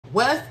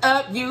What's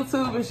up,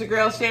 YouTube? It's your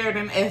girl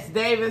Sheridan S.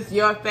 Davis,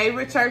 your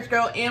favorite church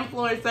girl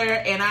influencer,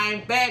 and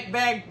I'm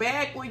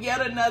back with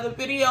yet another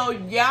video,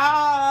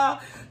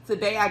 y'all.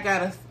 Today I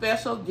got a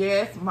special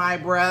guest, my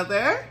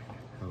brother.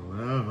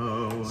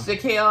 Hello.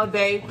 Shaquille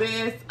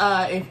Davis.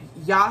 If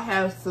y'all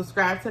have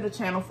subscribed to the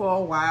channel for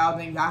a while,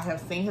 then y'all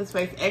have seen his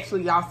face.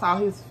 Actually, y'all saw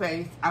his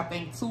face, I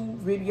think 2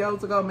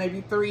 videos ago,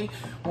 maybe 3,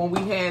 when we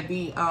had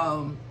the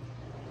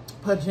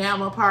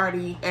pajama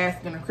party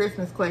asking the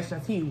Christmas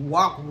questions. He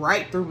walked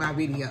right through my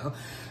video.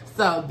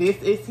 So this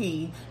is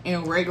he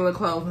in regular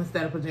clothes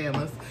instead of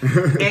pajamas.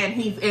 And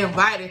he's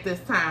invited this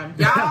time.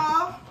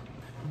 Y'all,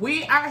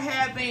 we are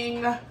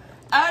having a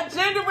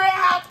gingerbread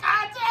house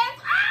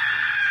contest.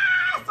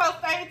 So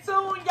stay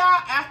tuned,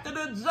 y'all. After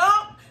the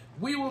jump,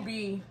 we will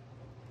be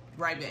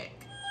right back.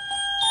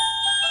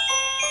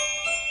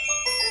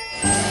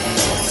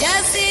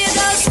 Just see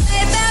those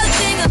sleigh bells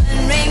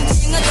jingling, ring,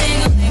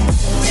 ting-a-ting-a-ling.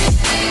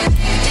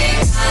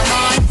 I'm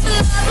on to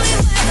lovely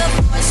weather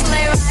for a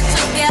sleigh ride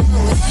together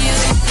with you.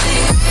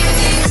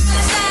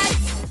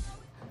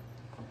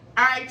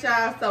 Alright,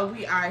 y'all, so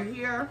we are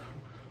here.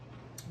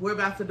 We're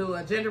about to do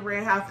a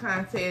gingerbread house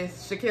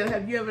contest. Shaquille,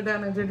 have you ever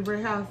done a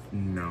gingerbread house?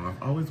 No,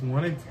 I've always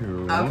wanted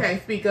to. Okay,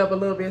 speak up a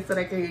little bit so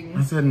they can hear you.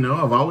 I said no,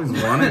 I've always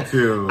wanted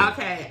to.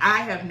 Okay, I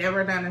have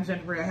never done a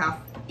gingerbread house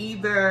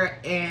either,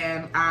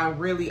 and I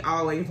really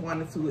always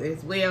wanted to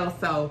as well.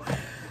 So,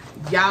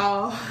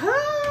 y'all,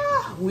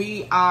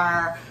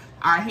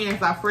 our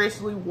hands are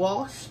freshly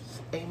washed,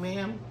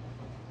 amen,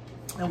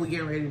 and we're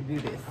getting ready to do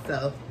this.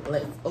 So,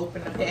 let's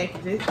open the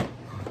packages.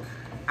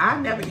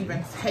 I've never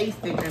even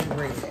tasted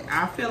gingerbread.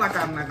 I feel like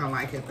I'm not gonna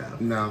like it though.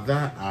 Now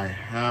that I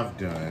have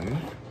done,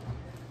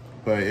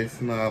 but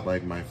it's not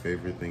like my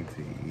favorite thing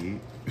to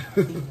eat.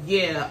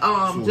 Yeah,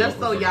 just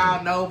so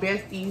y'all know,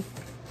 besties,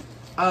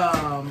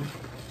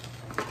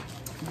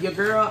 your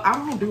girl, I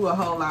don't do a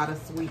whole lot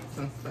of sweets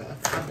and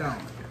stuff. I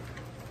don't.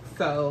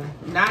 So,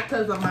 not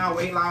because of my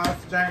weight loss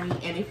journey.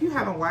 And if you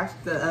haven't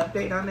watched the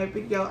update on that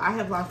video, I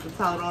have lost a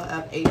total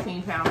of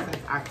 18 pounds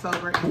since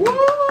October. Woo!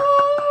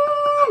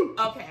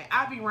 Okay,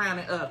 I'll be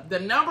rounding up. The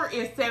number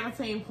is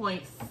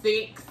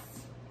 17.6.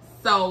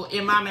 So,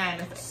 in my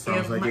mind, it's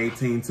sounds like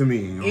 18 to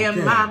me. Okay.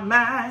 In my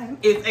mind,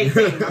 it's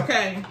 18,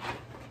 okay?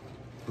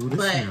 Ooh, this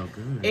but smells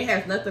good. It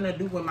has nothing to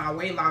do with my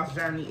weight loss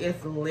journey.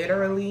 It's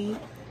literally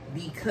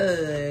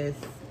because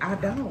I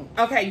don't.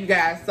 Okay, you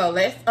guys, so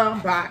let's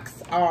unbox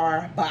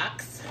our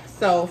box.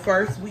 So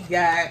first we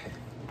got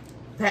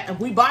that.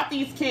 We bought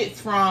these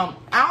kits from,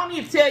 I don't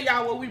need to tell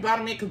y'all what we bought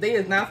them in because they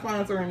is not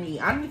sponsoring me.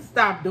 I need to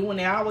stop doing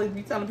that. I always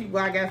be telling people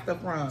I got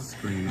stuff from.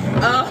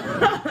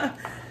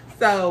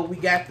 So we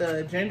got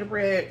the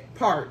gingerbread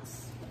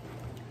parts,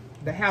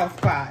 the house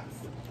pots,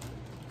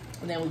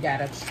 and then we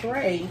got a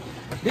tray.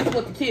 This is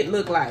what the kit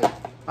look like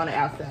on the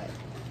outside.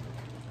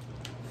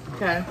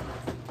 Okay.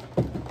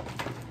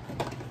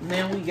 And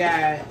then we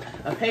got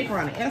a paper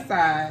on the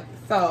inside.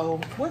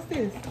 So, what's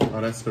this? Oh,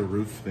 that's the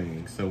roof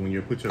thing. So when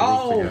you put your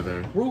roof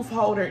together. Roof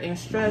holder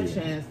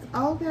instructions.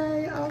 Yeah.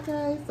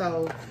 Okay.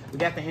 So, we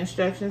got the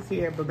instructions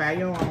here, but buy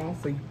your own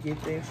so you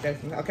get the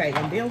instructions. Okay,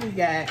 and then we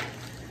got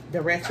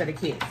the rest of the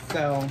kit.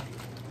 So,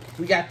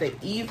 we got the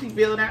easy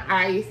building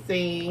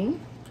icing.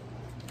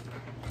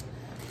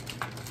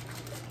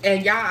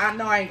 And y'all, I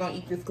know I ain't gonna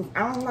eat this because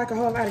I don't like a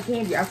whole lot of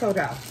candy. I told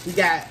y'all. We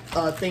got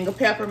a thing of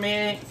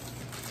peppermints.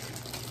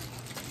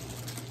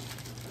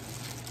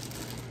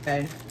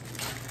 Okay.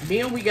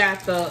 Then we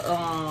got the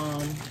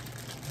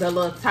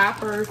little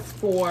toppers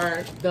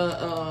for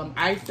the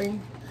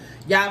icing.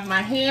 Y'all,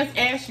 my hands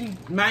actually,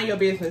 mind your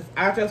business.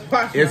 I just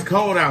washed. It's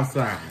cold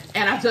outside.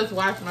 And I just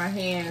washed my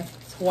hands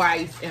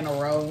twice in a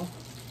row.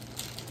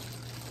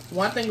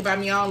 One thing about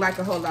me, I don't like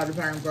a whole lot of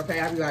germs, okay?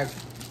 I be like,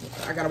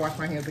 I gotta wash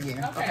my hands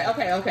again.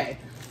 Okay.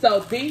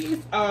 So these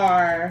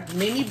are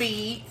mini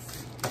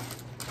beads.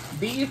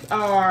 These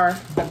are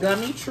the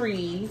gummy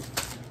trees.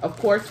 Of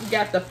course, we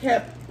got the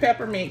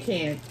peppermint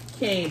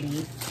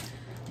candies.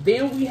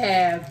 Then we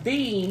have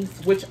these,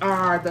 which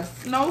are the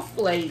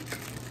snowflake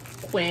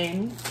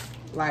queens,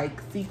 like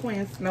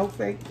sequin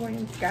snowflake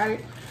queens. Got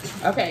it?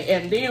 Okay,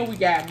 and then we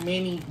got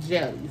mini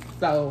jellies.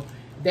 So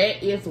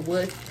that is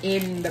what's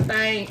in the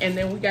thing. And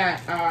then we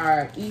got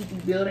our easy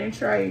building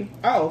tray.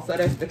 Oh, so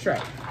that's the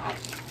tray.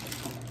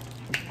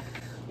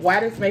 Why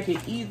does make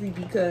it easy?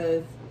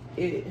 Because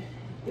it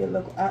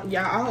look, y'all,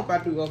 I hope I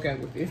do okay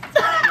with this.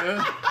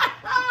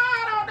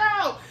 I don't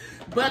know.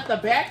 But the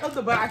back of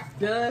the box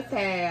does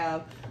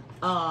have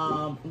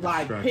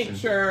like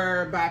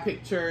picture by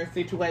picture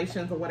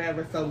situations or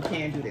whatever, so we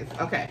can do this.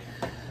 Okay.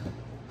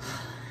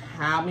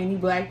 How many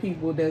black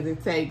people does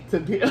it take to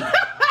build?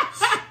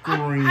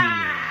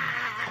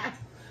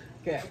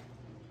 Okay.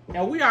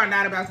 Now we are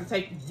not about to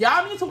take,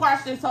 y'all need to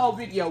watch this whole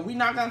video. We're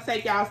not gonna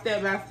take y'all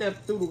step by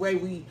step through the way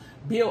we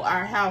build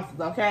our houses,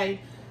 okay?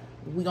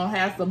 We're gonna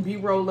have some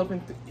B-roll up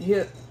and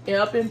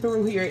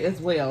through here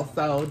as well,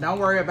 so don't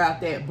worry about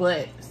that.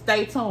 But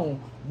stay tuned.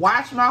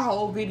 Watch my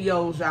whole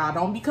videos, y'all.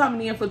 Don't be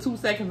coming in for 2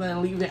 seconds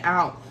and leaving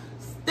out.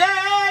 Stay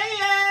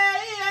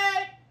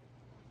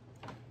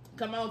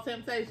Come on,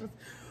 Temptations.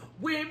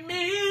 With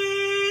me.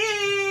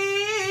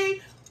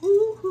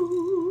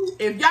 Woo-hoo.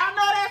 If y'all know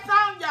that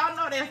song, y'all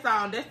know that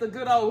song. That's the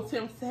good old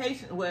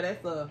Temptation. Well,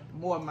 that's a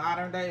more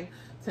modern day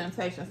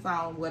Temptation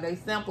song where they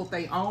sampled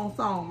their own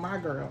song, My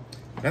Girl.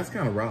 That's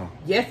kind of raw.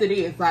 Yes, it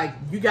is. Like,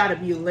 you got to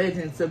be a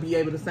legend to be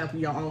able to sample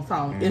your own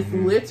song. It's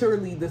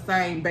literally the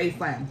same bass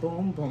line.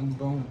 Boom, boom,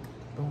 boom,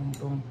 boom,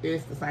 boom.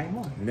 It's the same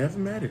one. Never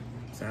met it.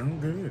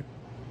 Sound good.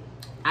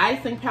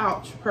 Icing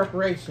pouch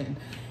preparation.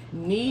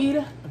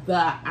 Knead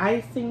the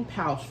icing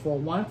pouch for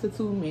 1 to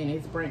 2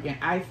 minutes, bringing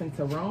icing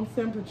to room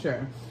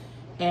temperature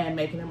and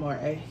making it more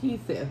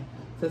adhesive.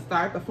 To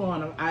start the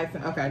flowing of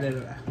icing, okay,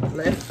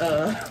 let's,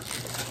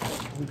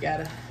 we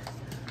gotta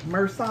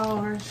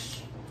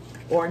massage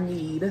or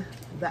knead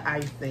the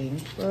icing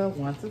for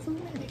 1 to 2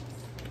 minutes.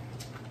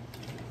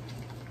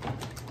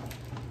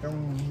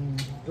 Dum,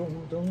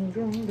 dum, dum,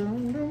 dum,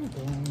 dum, dum, dum,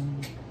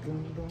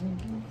 dum,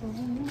 dum,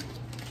 dum.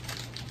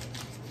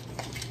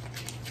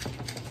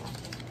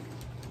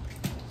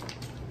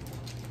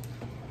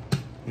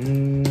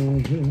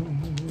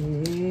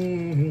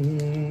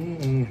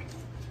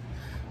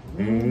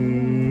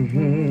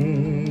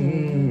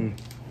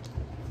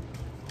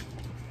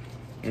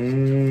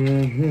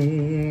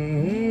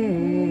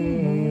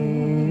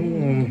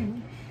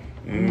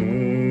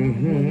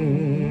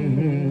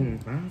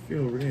 I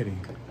feel ready.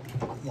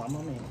 One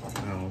more minute.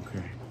 Oh,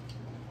 okay.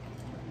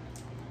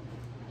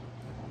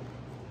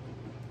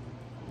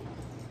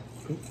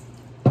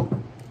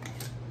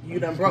 You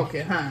done broke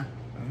it, huh?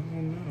 I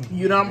don't know.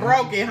 You done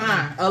broke it,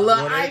 huh? A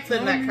little Well,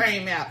 icing that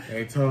came out.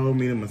 They told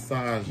me to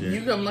massage it.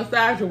 You can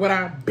massage it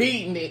without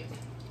beating it.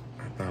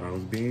 I thought I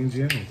was being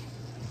gentle.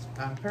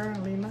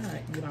 Apparently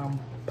not. You done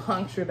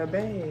punctured a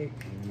bag.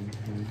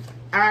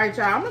 All right,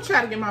 y'all. I'm gonna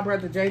try to get my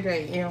brother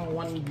JJ in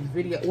one of these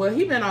videos. Well,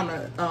 he been on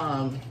the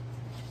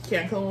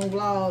Cancun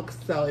vlog.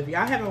 So if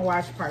y'all haven't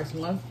watched parts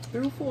 1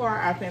 through 4,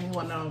 our family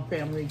went on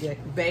family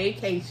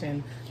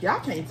vacation. Y'all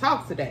can't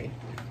talk today.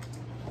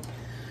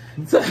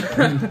 So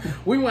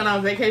we went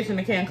on vacation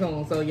to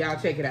Cancun. So y'all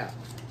check it out.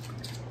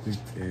 We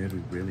did.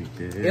 We really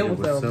did. It was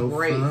a so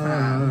great fun.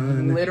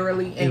 time.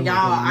 Literally. And y'all,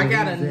 I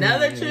got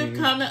another trip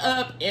amazing. coming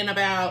up in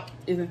about,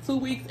 is it 2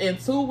 weeks? In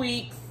 2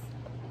 weeks.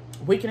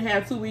 We can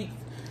have 2 weeks.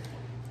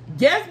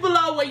 Guess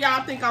below where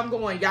y'all think I'm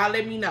going. Y'all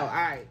let me know. All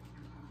right.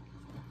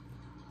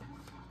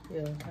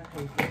 Yeah, I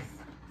hate this.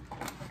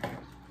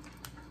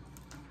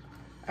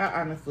 I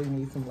honestly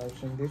need some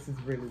lotion. This is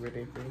really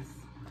ridiculous.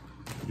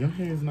 Your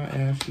hair's not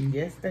ashy.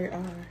 Yes, they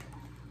are.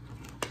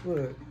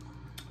 Look.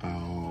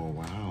 Oh,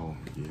 wow.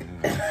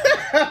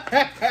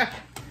 Yeah.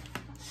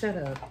 Shut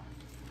up.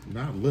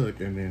 Not look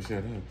and then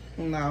shut up.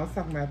 No, I was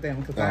talking about them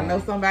because I know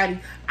somebody.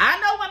 I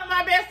know one of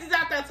my besties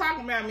out there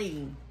talking about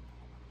me.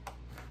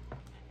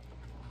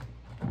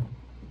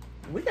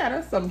 We got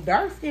us some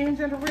dark skin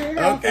gingerbread.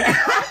 Okay.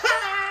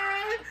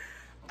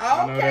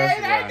 Okay,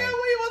 they knew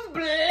we was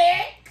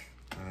black.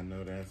 I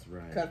know that's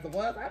right. Because the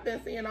ones I've been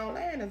seeing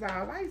online is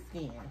all light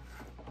skin.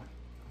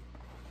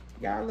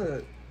 Y'all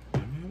look.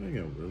 I'm having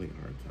a really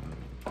hard time.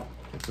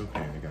 It's okay,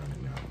 I got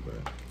it now, but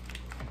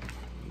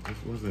it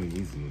just wasn't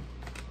easy.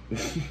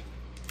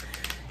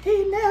 He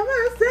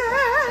never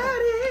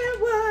said it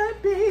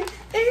would be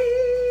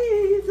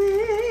easy.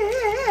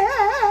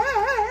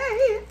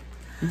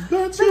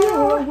 But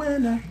you're a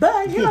winner.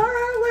 But you're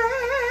a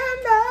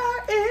winner,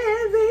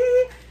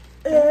 Izzy.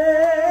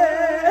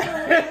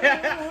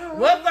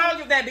 What song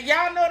is that? Do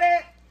y'all know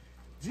that?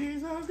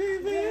 Jesus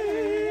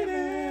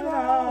defeated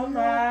all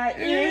my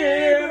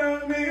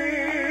enemies.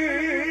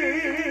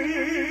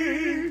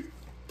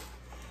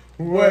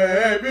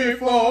 Way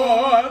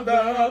before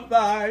the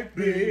fight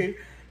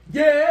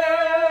began.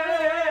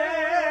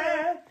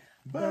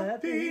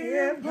 But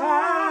the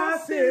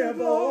impossible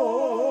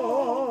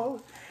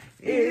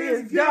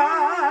is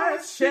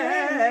God's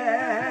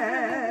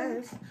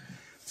chance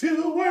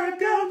to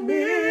work a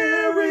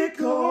miracle.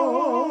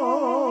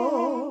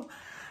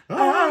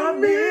 A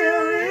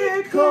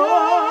miracle.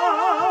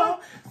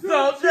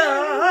 So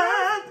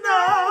just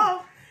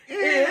know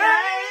it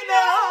ain't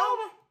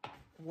no.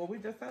 Well, we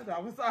just said that. I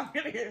was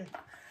talking here.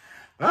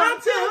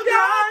 Until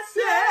God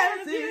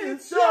says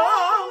it's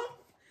so.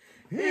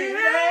 It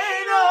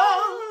ain't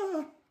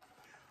no.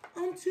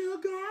 Until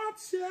God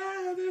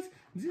says it's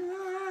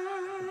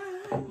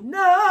done.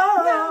 No,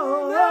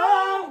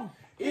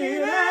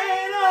 It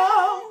ain't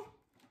no.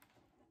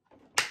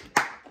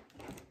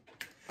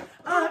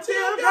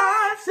 Until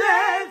God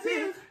says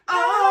it's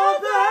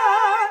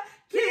over.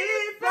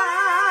 Keep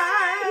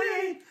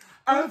fighting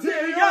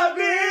until your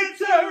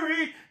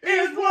victory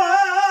is won.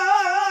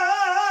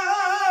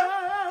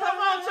 Come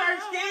on,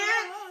 church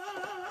kids.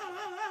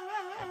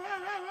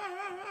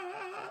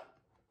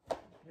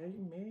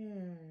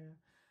 Amen.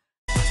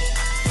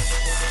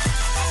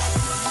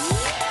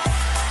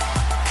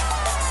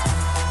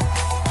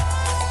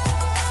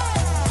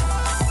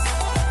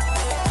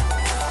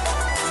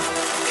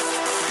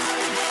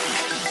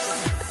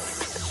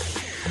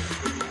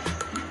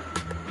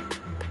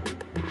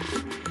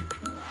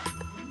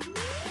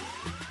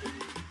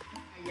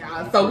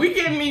 So we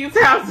getting these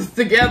houses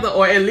together,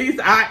 or at least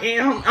I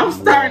am. I'm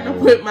starting to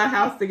put my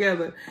house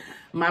together.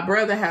 My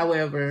brother,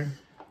 however.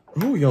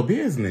 Oh, your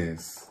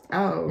business.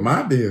 Oh.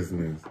 My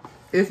business.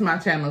 It's my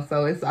channel,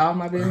 so it's all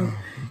my business.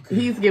 Okay.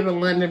 He's giving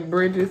London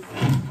bridges.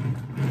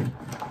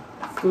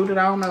 Scoot it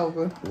on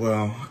over.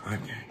 Well, I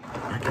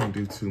can't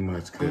do too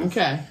much.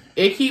 Okay.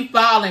 It keep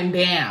falling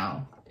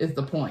down is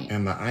the point.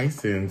 And the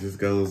icing just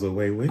goes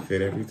away with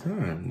it every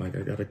time. Like,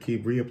 I got to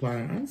keep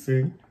reapplying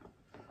icing.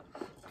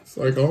 It's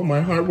like all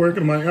my hard work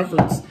and my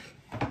efforts.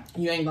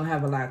 You ain't going to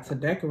have a lot to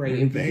decorate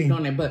if you're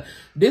doing it. But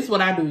this is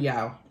what I do,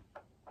 y'all.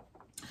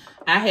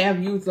 I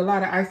have used a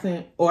lot of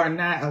icing, or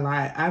not a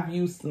lot. I've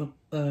used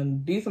a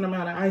decent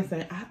amount of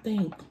icing. I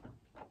think,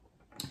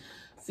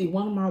 see,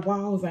 one of my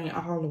walls ain't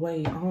all the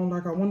way on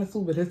like I want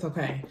to, but it's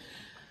okay.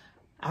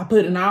 I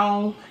put it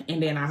on,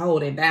 and then I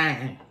hold it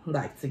down,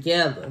 like,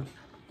 together,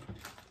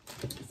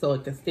 so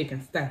it can stick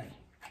and stay.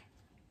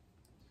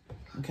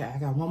 Okay, I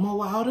got one more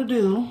wall to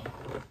do.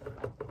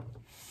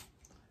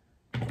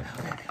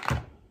 Okay.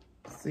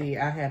 See,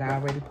 I had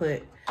already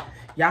put...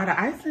 Y'all, the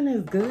icing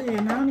is good,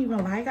 and I don't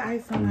even like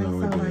icing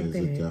like that.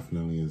 It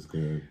definitely is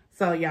good.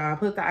 So, y'all,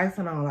 put the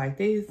icing on like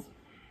this.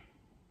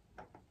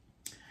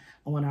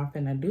 And what I'm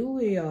finna do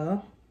is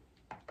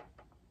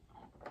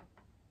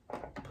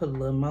put a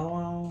little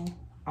more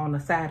on the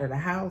side of the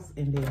house,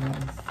 and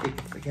then stick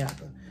it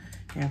together.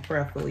 And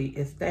preferably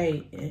it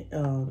stay,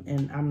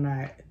 and I'm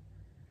not...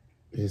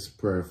 It's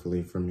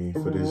prayerfully for me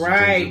for this.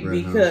 Right,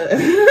 because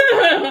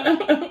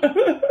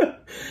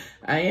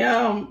I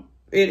am...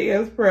 It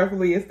is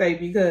preferably a stay,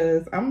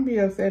 because I'm gonna be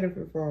upset if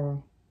it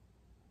falls.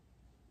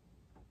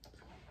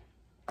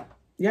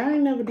 Y'all we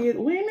ain't never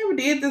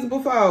did this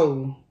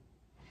before.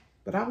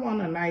 But I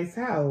want a nice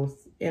house.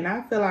 And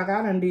I feel like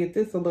I done did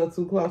this a little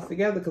too close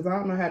together, because I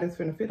don't know how this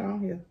finna fit on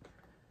here.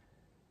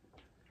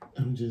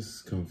 I'm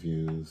just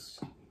confused.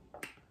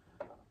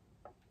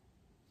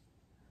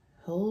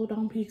 Oh,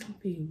 don't be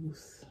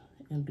confused.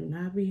 And do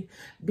not be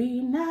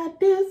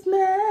not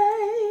dismayed.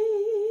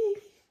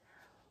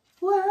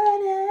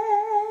 Whatever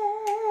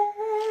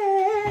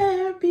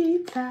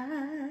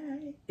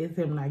betide. It's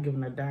him not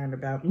giving a darn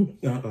about me.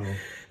 Uh-oh.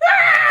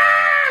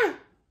 Ah!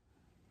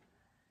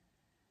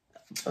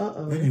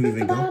 Uh-oh. They didn't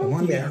even go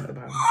on there.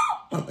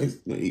 Oh,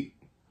 it's late.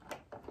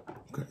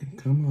 Okay,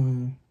 come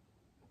on.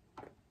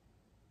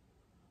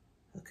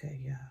 Okay,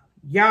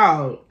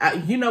 y'all.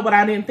 You know what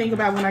I didn't think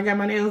about when I got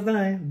my nails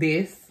done?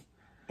 This.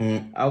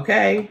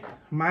 Okay?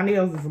 My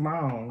nails is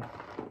long.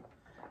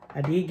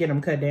 I did get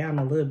them cut down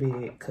a little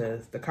bit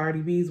because the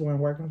Cardi B's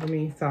weren't working for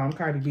me. So I'm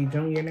Cardi B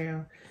Jr.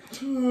 now.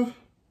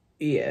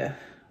 Yeah,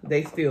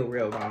 they still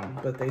real long,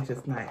 but they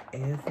just not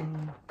as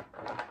long.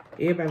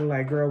 Everybody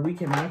like, girl, we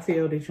cannot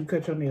tell that you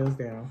cut your nails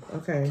down.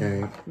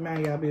 Okay.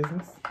 Mind y'all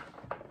business.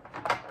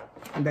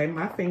 They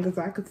my fingers,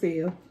 I could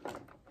tell.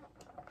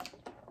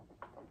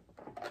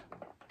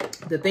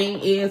 The thing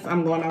is,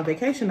 I'm going on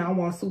vacation. I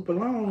want super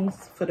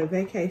longs for the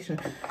vacation.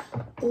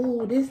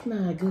 Oh, this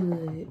not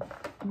good.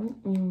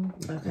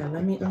 Okay,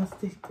 let me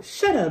unstick.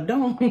 Shut up,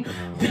 don't.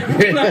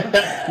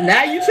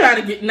 Now you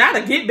trying to get, not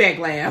a get back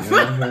laugh.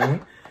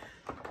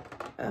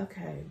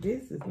 Okay,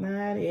 this is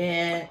not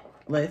it.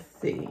 Let's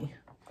see.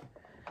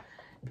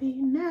 Be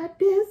not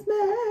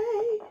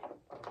dismayed.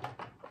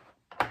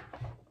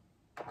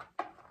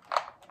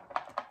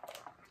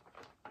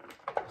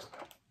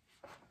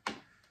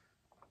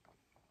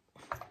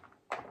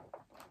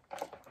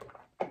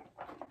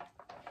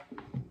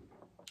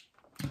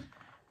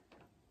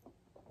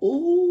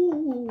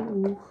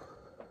 Ooh.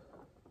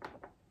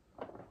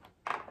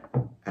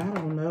 I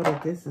don't know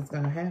that this is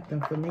gonna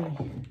happen for me.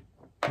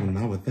 Well,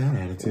 not with that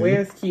attitude.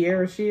 Where's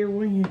Kiara Shear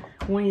when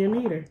you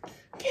need her?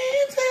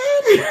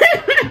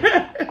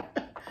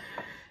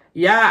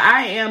 Yeah,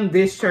 I am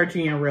this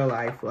churchy in real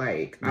life.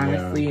 Like,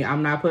 honestly,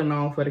 I'm not putting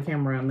on for the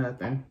camera or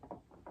nothing.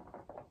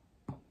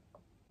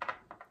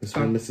 It's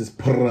from Mrs.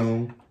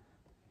 Perron.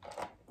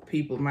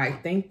 People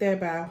might think that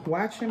by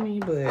watching me,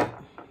 but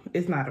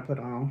it's not a put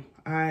on.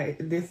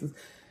 This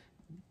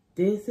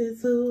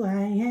is who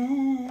I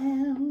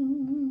am.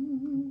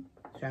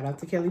 Shout out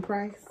to Kelly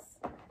Price.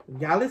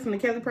 Y'all listen to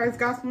Kelly Price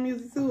gospel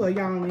music too, or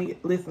y'all only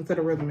listen to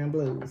the rhythm and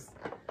blues?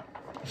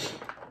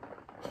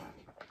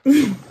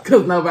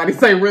 Cause nobody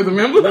say rhythm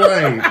and blues.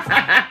 Right.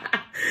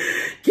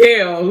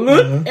 Kel,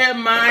 look at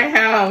my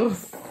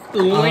house.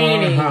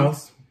 Leaning. Our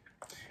house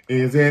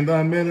is in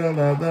the middle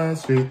of the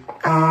street.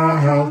 Our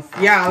house.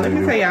 Y'all, let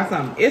me tell y'all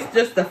something. It's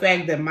just the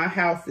fact that my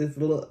house is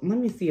let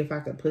me see if I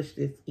can push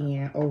this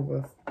in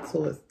over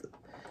towards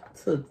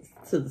to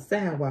the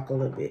sidewalk a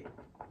little bit.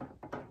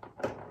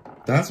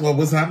 That's what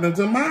was happening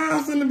to my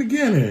house in the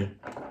beginning.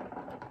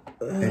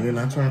 And then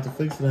I tried to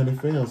fix it and it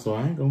failed, so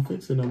I ain't gonna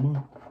fix it no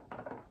more.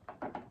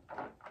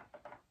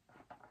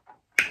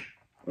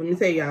 Let me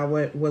tell y'all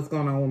what's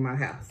going on with my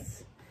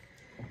house.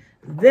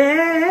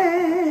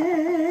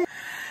 There's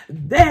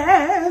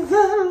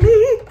a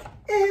leak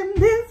in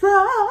this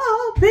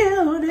whole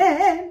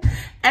building,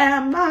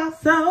 and my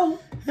soul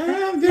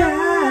have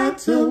got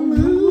to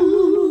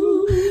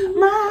move.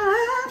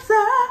 My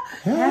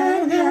soul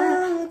have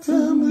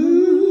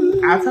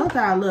I told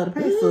y'all I love the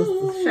Pace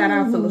sisters. Shout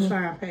out to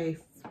LaShawn Pace.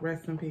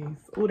 Rest in peace.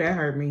 Ooh, that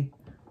hurt me.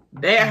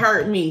 That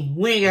hurt me.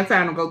 We ain't got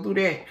time to go through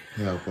that.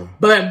 Help her.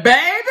 But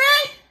baby.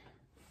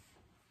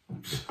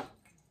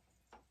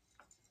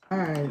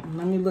 Alright,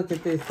 let me look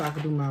at this so I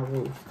can do my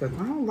rules. Because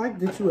I don't like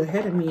that you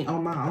ahead of me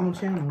on my own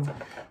channel.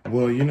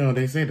 Well, you know,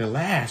 they say the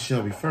last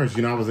shall be first.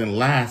 You know, I was in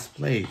last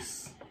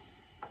place.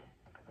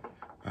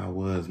 I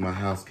was. My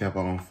house kept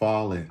on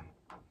falling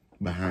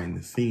behind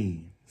the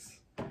scenes.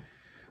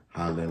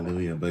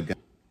 Hallelujah. But God,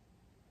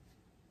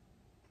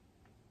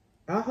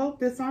 I hope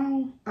this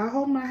on. I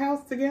hold my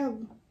house together.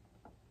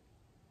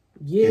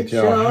 Get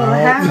your your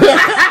house.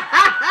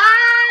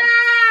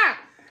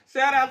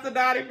 Shout out to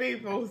Dottie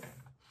Peoples.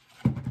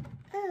 I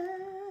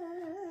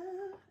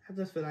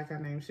just feel like her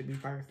name should be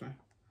Person.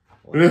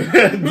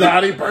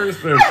 Dottie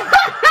Person. Shout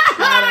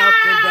out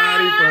to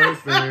Dottie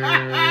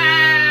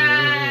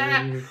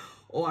Person.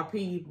 Or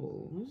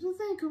people. Which is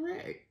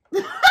incorrect.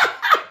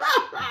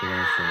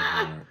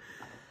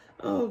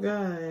 Oh,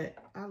 God.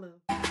 I love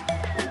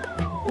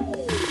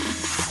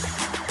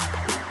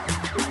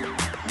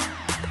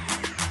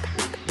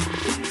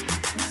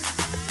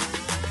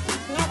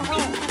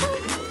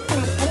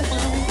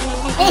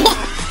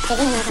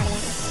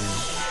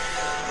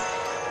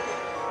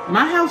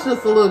my house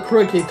just a little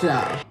crooked,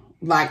 y'all.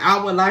 Like,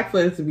 I would like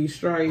for it to be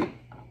straight.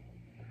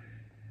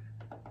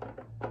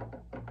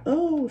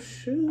 Oh,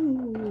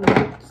 shoot.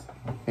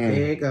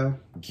 There you go.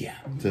 Yeah,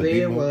 to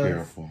be more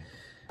careful.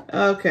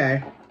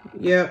 Okay.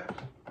 Yep.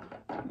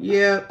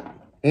 Yep.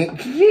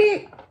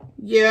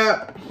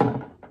 Yep.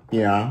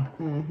 Yeah.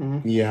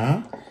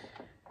 Yeah.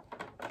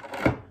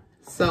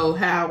 So,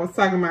 how I was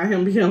talking about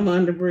him being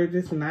under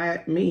bridges,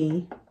 not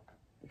me.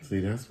 See,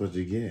 that's what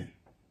you get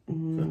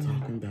for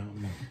talking about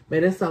me.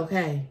 But it's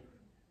okay.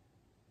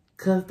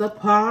 Because the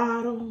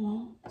potter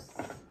wants.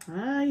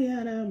 I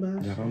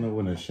don't know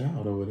when to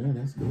shout over there.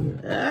 That's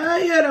good.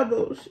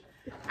 Bullshit.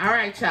 All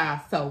right,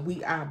 y'all. So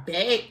we are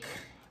back,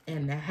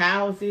 and the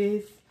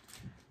houses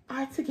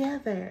are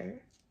together.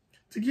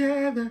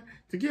 Together,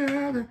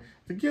 together,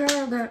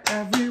 together,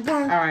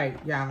 everyone. All right,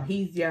 y'all.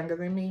 He's younger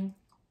than me.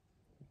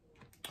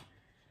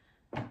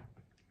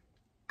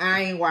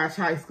 I ain't watched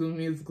High School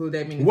Musical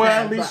that many well,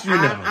 times. at least you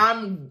know.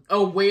 I'm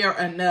aware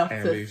enough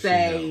at to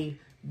say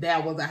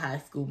that was a High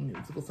School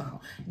Musical song.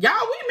 Y'all,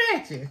 we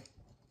matching.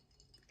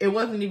 It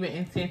wasn't even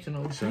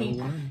intentional.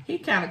 He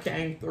kind of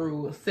came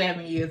through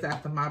 7 years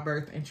after my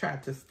birth and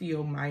tried to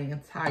steal my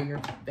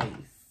entire face.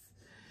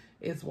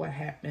 Is what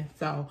happened.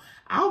 So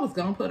I was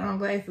gonna put on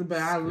glasses, but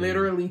I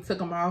literally took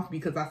them off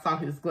because I saw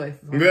his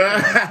glasses. We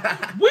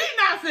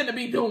not finna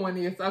be doing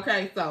this,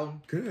 okay? So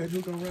good.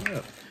 Who's gonna run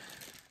up?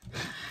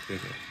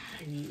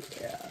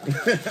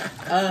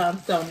 Yeah.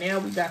 So now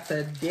we got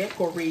to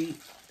decorate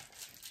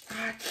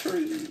our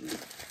trees.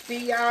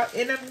 See y'all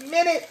in a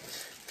minute.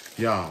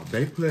 Y'all,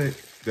 they put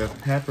the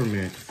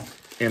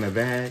peppermints in a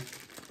bag,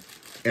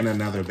 in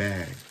another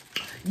bag.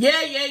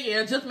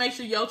 Yeah. Just make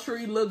sure your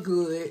tree look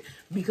good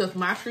because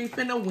my tree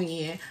finna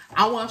win.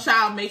 I want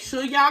y'all make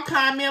sure y'all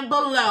comment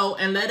below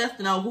and let us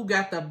know who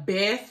got the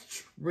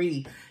best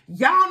tree.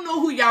 Y'all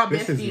know who y'all bestie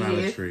is. This is not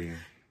a tree.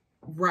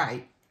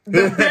 Right.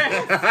 The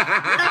best.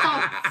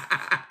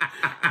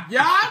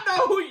 Y'all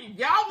know who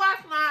y'all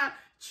watch my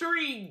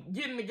tree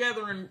getting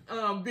together in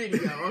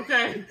video,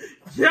 okay?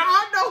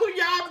 Y'all know who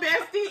y'all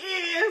bestie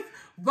is.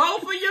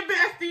 Vote for your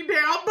bestie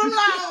down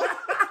below.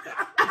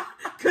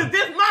 Cause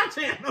this is my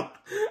channel.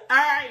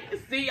 Alright,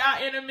 see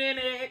y'all in a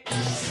minute.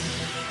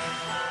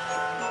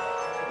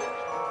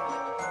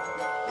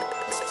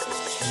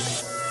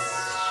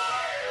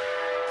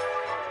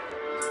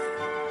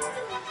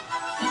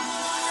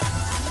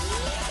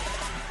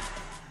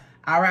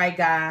 All right,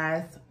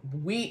 guys,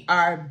 we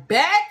are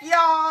back,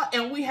 y'all,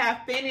 and we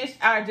have finished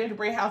our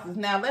gingerbread houses.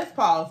 Now, let's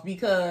pause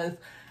because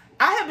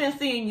I have been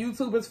seeing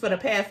YouTubers for the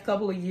past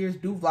couple of years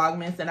do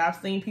Vlogmas, and I've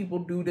seen people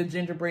do the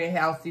gingerbread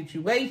house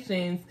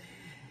situations,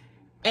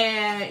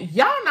 and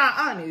y'all not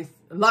honest.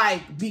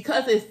 Like,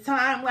 because it's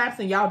time-lapse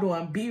and y'all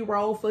doing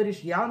B-roll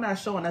footage, y'all not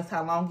showing us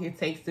how long it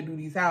takes to do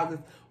these houses.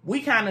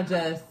 We kind of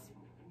just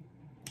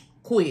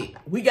quit.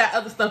 We got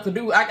other stuff to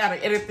do. I got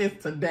to edit this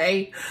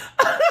today.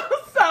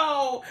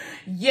 So,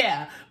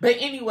 yeah. But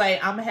anyway,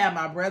 I'm going to have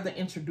my brother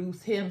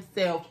introduce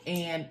himself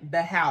and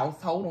the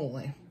house. Hold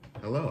on.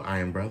 Hello, I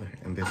am brother,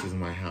 and this is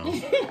my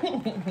house.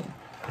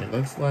 It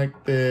looks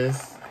like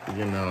this.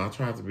 You know, I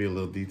tried to be a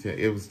little detailed.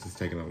 It was just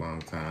taking a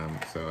long time,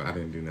 so I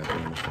didn't do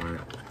nothing in the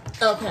front.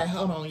 Okay,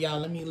 hold on, y'all.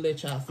 Let me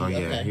let y'all see. Oh,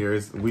 yeah.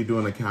 Okay. We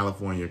doing a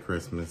California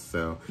Christmas,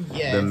 so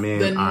yes, the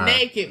men are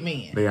naked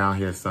men. They out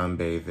here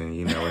sunbathing.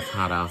 You know, it's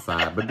hot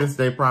outside, but this is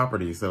their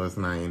property, so it's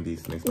not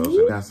indecent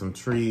exposure. Got some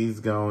trees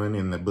going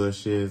in the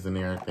bushes and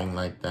everything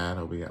like that.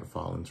 Oh, we got a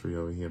fallen tree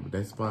over here, but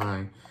that's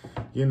fine.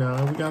 You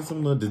know, we got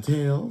some little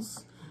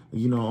details.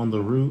 You know, on the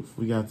roof,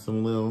 we got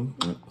some little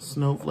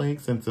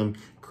snowflakes and some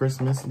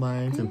Christmas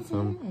lights and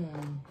some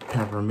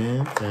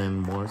peppermint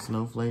and more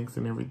snowflakes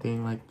and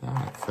everything like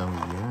that. So,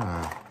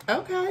 yeah.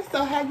 Okay,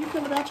 so how you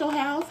feel about your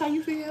house? How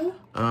you feel?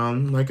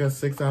 Like a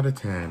 6 out of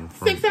 10.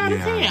 6 out of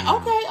 10. Yeah.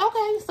 Okay.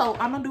 So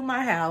I'm gonna do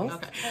my house.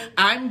 Okay.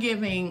 I'm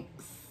giving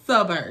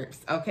suburbs,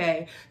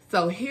 okay?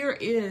 So here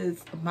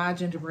is my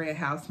gingerbread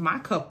house. My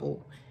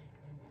couple,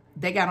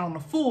 they got on the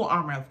full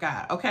armor of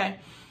God, okay?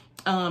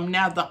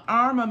 Now the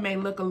armor may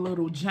look a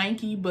little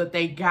janky, but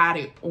they got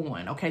it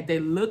on, okay? They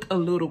look a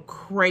little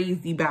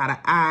crazy by the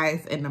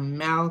eyes and the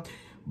mouth,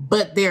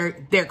 but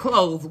they're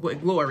clothed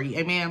with glory,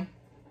 amen?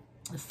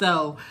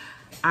 So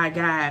I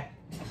got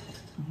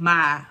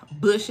my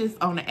bushes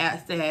on the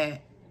outside.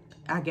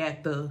 I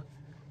got the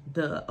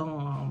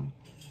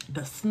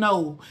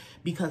snow,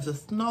 because the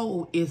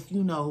snow is,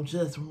 you know,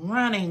 just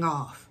running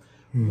off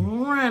the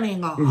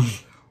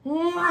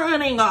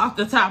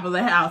top of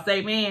the house,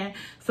 amen.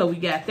 So we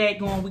got that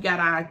going. We got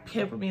our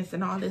peppermints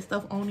and all this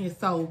stuff on it.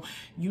 So,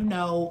 you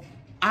know,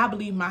 I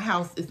believe my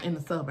house is in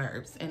the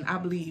suburbs, and I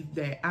believe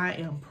that I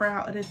am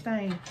proud of this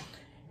thing.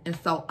 And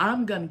so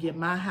I'm gonna give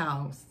my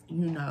house,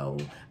 you know,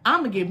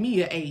 I'm gonna give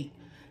me an 8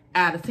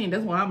 out of 10.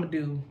 That's what I'm gonna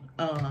do.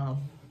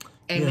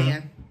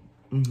 Amen.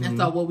 Mm-hmm. And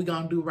so what we're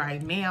going to do right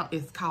now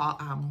is call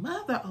our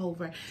mother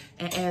over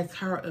and ask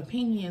her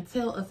opinion,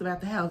 tell us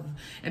about the house.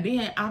 And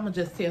then I'm going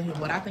to just tell him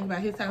what I think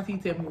about his house. He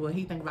tell me what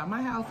he think about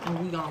my house, and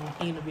we're going to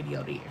end the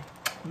video there.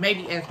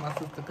 Maybe ask my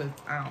sister, because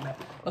I don't know.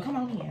 But come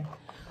on in.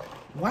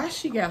 Why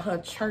she got her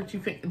church?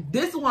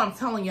 This is what I'm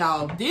telling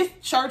y'all. This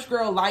church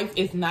girl life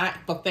is not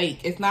for fake.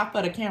 It's not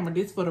for the camera.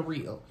 This for the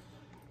real.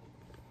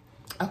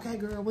 Okay,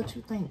 girl, what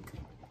you think?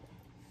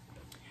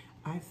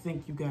 I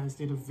think you guys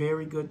did a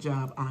very good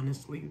job,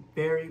 honestly.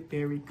 Very,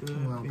 very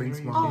good. Well, very,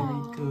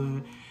 very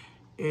good.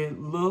 It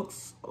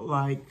looks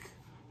like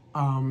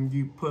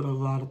you put a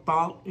lot of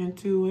thought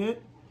into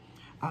it.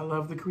 I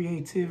love the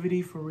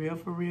creativity, for real,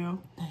 for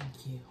real. Thank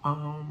you.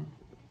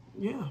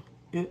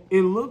 Yeah,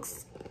 it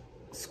looks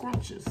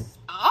scrumptious.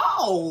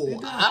 Oh,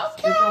 It does.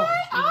 okay, It does.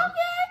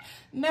 okay.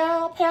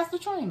 Now, Pastor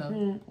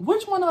Trina,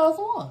 which one of us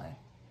won?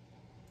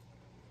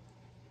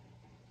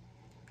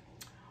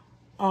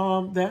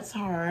 That's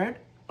hard.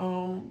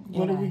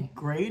 What are we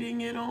grading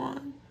it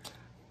on?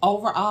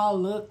 Overall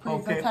look,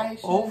 presentation. Okay.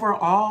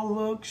 Overall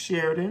look,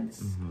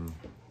 Sheridan's.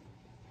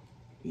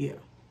 Yeah,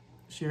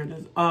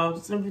 Sheridan's.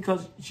 Simply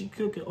because she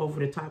took it over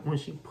the top when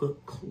she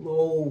put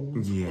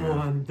clothes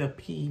on the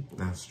people.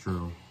 That's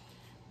true.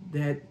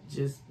 That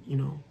just, you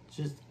know,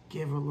 just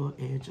give her a little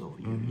edge over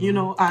you. You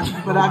know,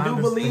 I do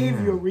believe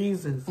your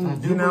reasons. I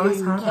do, you know, believe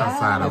it's hot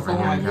outside over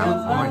here in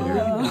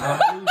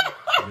California.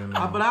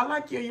 But I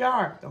like your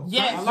yard, though.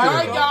 Yes, I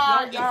like your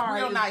yard is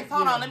real is- nice.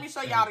 Hold on, let me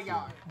show y'all the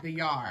yard. The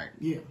yard.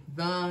 Yeah.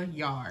 The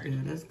yard. Yeah,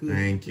 that's good.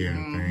 Thank you.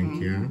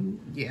 Thank you.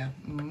 Yeah.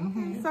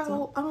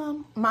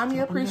 So, Mommy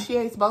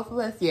appreciates both of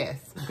us. Yes.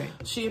 Okay.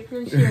 She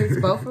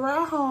appreciates both of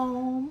our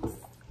homes,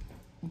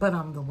 but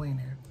I'm the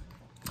winner.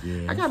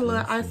 Yes, I got a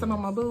little icing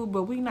on my boob,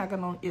 but we're not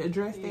going to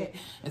address that.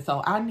 And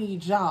so I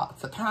need y'all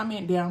to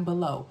comment down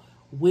below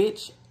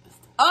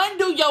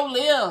undo your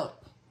lip.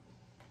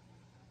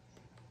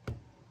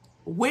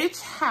 Which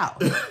house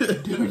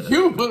do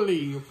you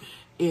believe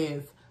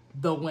is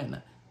the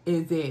winner?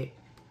 Is it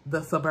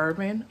the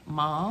suburban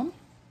mom?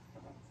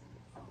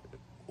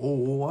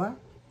 Or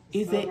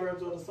is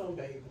Suburbs or the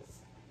sunbathers?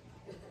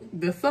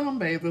 the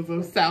sunbathers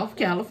of South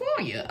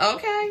California?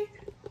 Okay.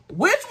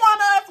 Which one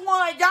of us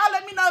won? Y'all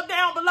let me know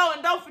down below,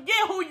 and don't forget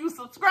who you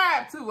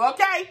subscribe to,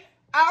 okay?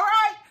 All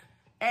right?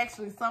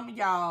 Actually, some of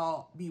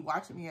y'all be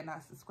watching me and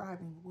not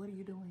subscribing. What are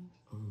you doing?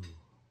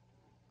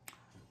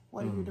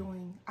 What are you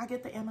doing? I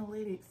get the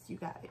analytics, you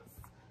guys.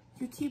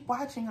 You keep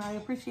watching. I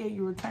appreciate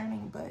you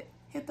returning, but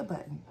hit the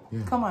button.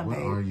 Yeah, Come on, what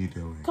babe. What are you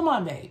doing? Come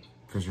on, babe.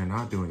 Because you're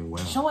not doing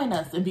well. Join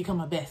us and become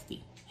a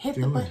bestie. Hit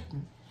the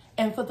button.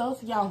 And for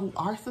those of y'all who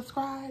are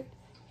subscribed,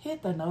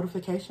 hit the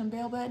notification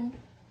bell button.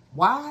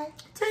 Why?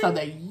 So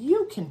that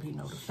you can be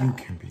notified. You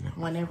can be notified.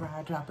 Whenever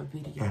I drop a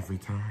video. Every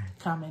time.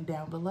 Comment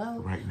down below.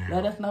 Right now.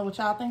 Let us know what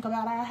y'all think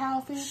about our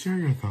houses. Share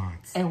your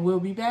thoughts. And we'll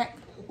be back.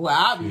 Well,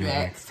 I'll be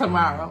back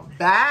tomorrow.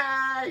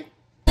 Bye.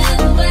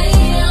 Way